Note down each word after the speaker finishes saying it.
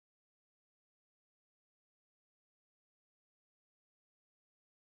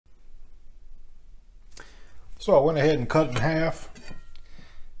So I went ahead and cut it in half,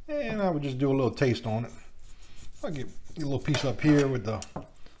 and I would just do a little taste on it. I'll get a little piece up here with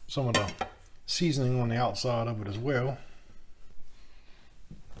some of the seasoning on the outside of it as well.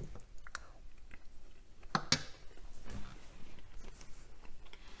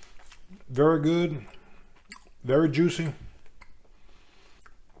 Very good, very juicy.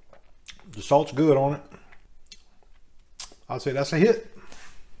 The salt's good on it. I'd say that's a hit.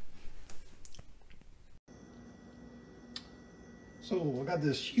 So I got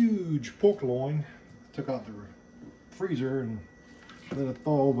this huge pork loin. I took out the freezer and let it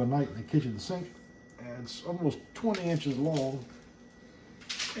thaw overnight in the kitchen sink. And it's almost 20 inches long.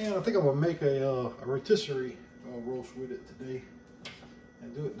 And I think I'm gonna make a rotisserie roast with it today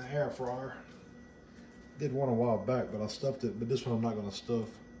and do it in the air fryer. Did one a while back, but I stuffed it. But this one I'm not gonna stuff.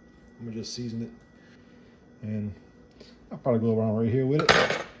 I'm gonna just season it. And I'll probably go around right here with it.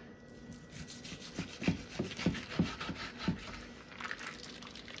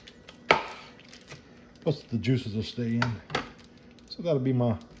 Plus the juices will stay in. So that'll be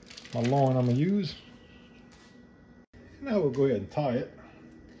my loin I'm gonna use. Now we'll go ahead and tie it.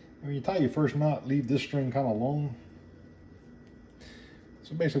 When you tie your first knot, leave this string kind of long.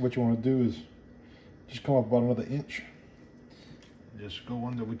 So basically what you want to do is just come up about another inch. Just go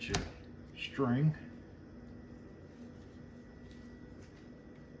under with your string.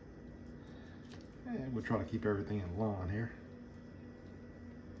 And we'll try to keep everything in line here.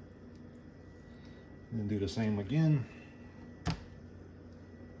 And then do the same again.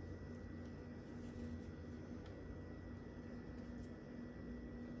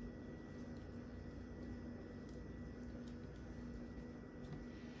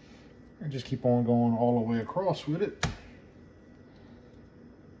 And just keep on going all the way across with it.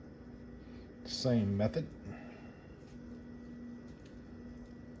 Same method.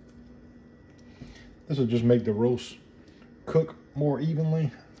 This will just make the roast cook more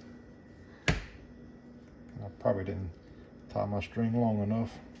evenly. I probably didn't tie my string long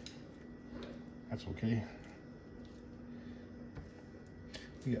enough. That's okay.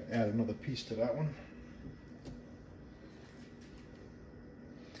 We gotta add another piece to that one.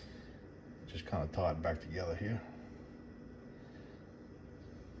 Just kind of tie it back together here.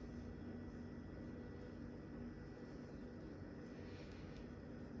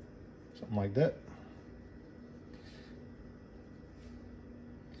 Something like that.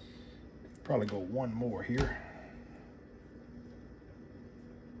 Probably go one more here.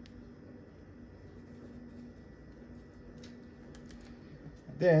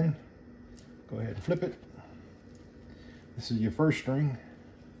 And then go ahead and flip it. This is your first string.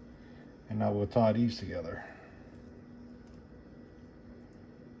 And now we'll tie these together.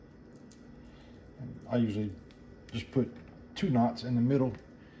 And I usually just put 2 knots in the middle,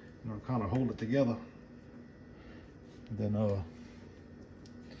 and I'll kind of hold it together. And then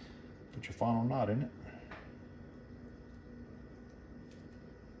put your final knot in it.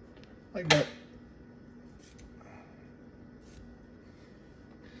 Like that.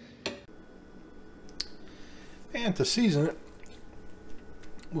 And to season it,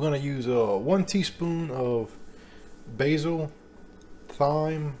 we're going to use 1 teaspoon of basil,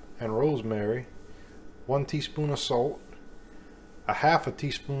 thyme, and rosemary, 1 teaspoon of salt, a half a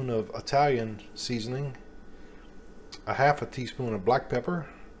teaspoon of Italian seasoning, a half a teaspoon of black pepper,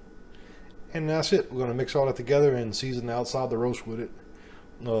 and that's it. We're going to mix all that together and season the outside of the roast with it.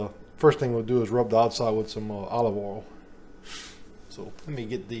 First thing we'll do is rub the outside with some olive oil. So let me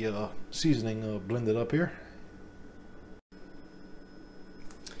get the seasoning blended up here.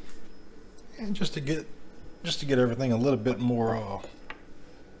 And just to get everything a little bit more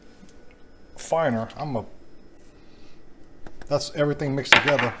finer, that's everything mixed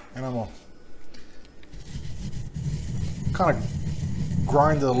together, and I'm gonna kind of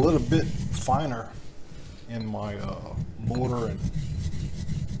grind it a little bit finer in my mortar and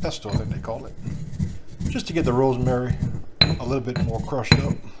pesto, I think they call it, just to get the rosemary a little bit more crushed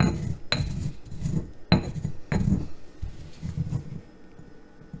up.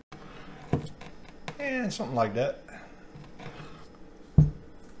 And something like that.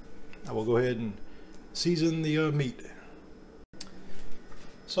 I will go ahead and season the meat.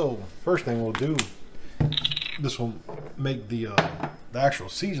 So first thing we'll do, this will make the actual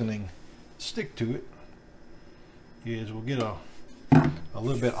seasoning stick to it, is we'll get a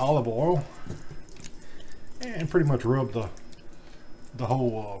little bit olive oil and pretty much rub the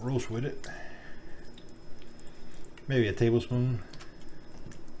whole roast with it. Maybe a tablespoon.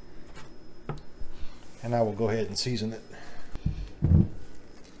 And I will go ahead and season it.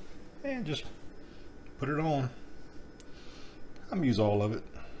 And just put it on. I'm gonna use all of it.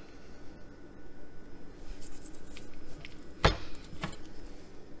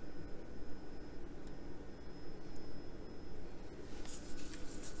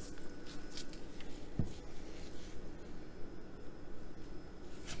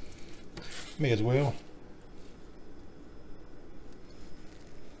 May as well.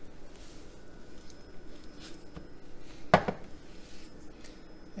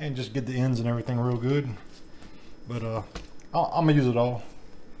 And just get the ends and everything real good. But I'm gonna use it all.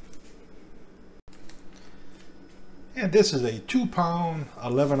 And this is a 2-pound,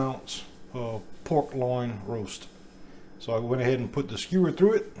 11-ounce pork loin roast. So I went ahead and put the skewer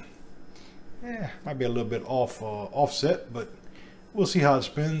through it. Might be a little bit offset, but we'll see how it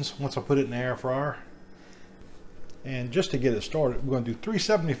spins once I put it in the air fryer. And just to get it started, we're going to do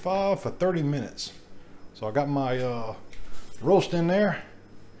 375 for 30 minutes. So I got my roast in there.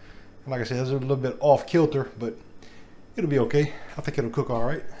 And like I said, it's a little bit off kilter, but it'll be okay. I think it'll cook all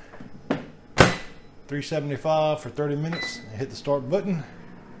right. 375 for 30 minutes. And hit the start button.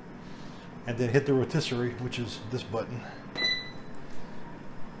 And then hit the rotisserie, which is this button.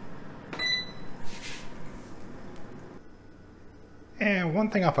 And one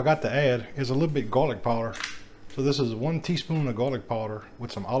thing I forgot to add is a little bit garlic powder. So this is 1 teaspoon of garlic powder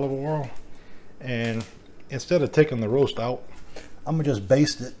with some olive oil. And instead of taking the roast out, I'm gonna just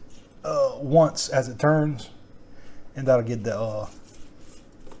baste it once as it turns, and that'll get the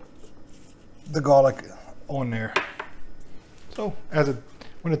garlic on there. So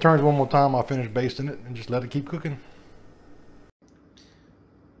when it turns one more time, I'll finish basting it and just let it keep cooking.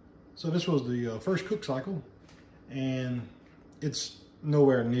 So this was the first cook cycle, and it's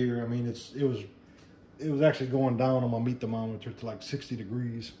nowhere near. I mean, it was actually going down on my meat thermometer to like 60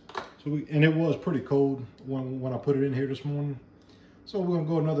 degrees. So and it was pretty cold when I put it in here this morning. So we're gonna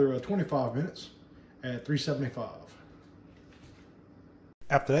go another 25 minutes at 375.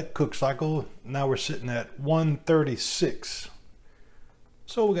 After that cook cycle, now we're sitting at 136.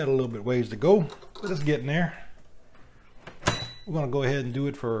 So we got a little bit ways to go, but it's getting there. We're gonna go ahead and do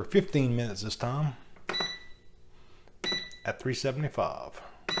it for 15 minutes this time at 375.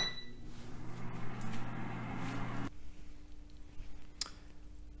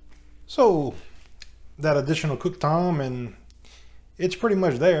 So that additional cook time, and it's pretty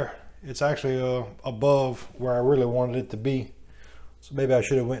much there. It's actually above where I really wanted it to be. So maybe I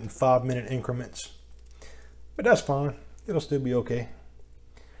should have went in 5-minute increments, but that's fine. It'll still be okay.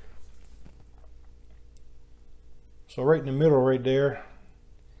 So right in the middle right there,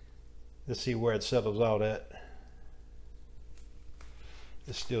 let's see where it settles out at.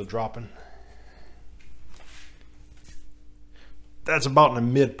 It's still dropping. That's about in the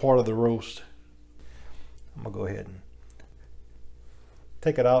mid part of the roast. I'm gonna go ahead and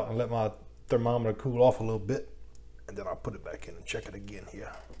take it out and let my thermometer cool off a little bit, and then I'll put it back in and check it again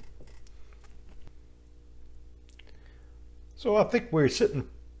here. So I think we're sitting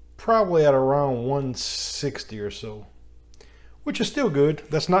probably at around 160 or so, which is still good.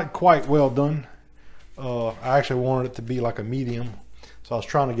 That's not quite well done. I actually wanted it to be like a medium, so I was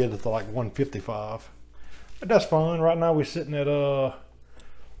trying to get it to like 155, but that's fine. Right now we're sitting at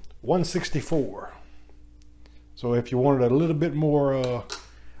 164. So if you wanted a little bit more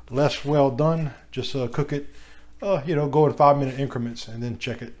less well done, just cook it, you know, go in 5-minute increments and then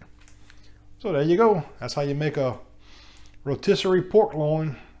check it. So there you go. That's how you make a rotisserie pork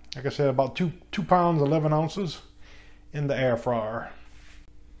loin. Like I said, about 2 pounds, 11 ounces in the air fryer.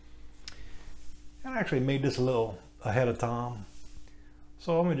 I actually made this a little ahead of time.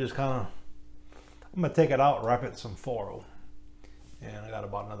 So I'm gonna take it out, wrap it in some foil. And I got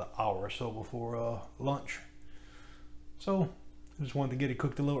about another hour or so before lunch. So I just wanted to get it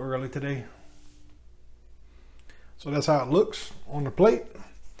cooked a little early today. So that's how it looks on the plate.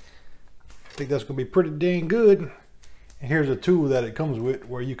 I think that's gonna be pretty dang good. And here's a tool that it comes with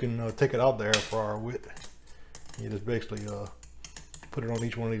where you can take it out the air fryer with. You just basically put it on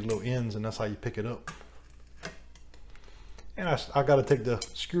each one of these little ends, and that's how you pick it up. And I got to take the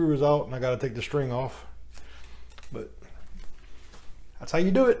screws out, and I got to take the string off, but that's how you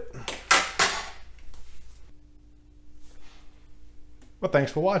do it. Well,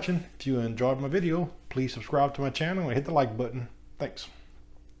 thanks for watching. If you enjoyed my video, please subscribe to my channel and hit the like button. Thanks.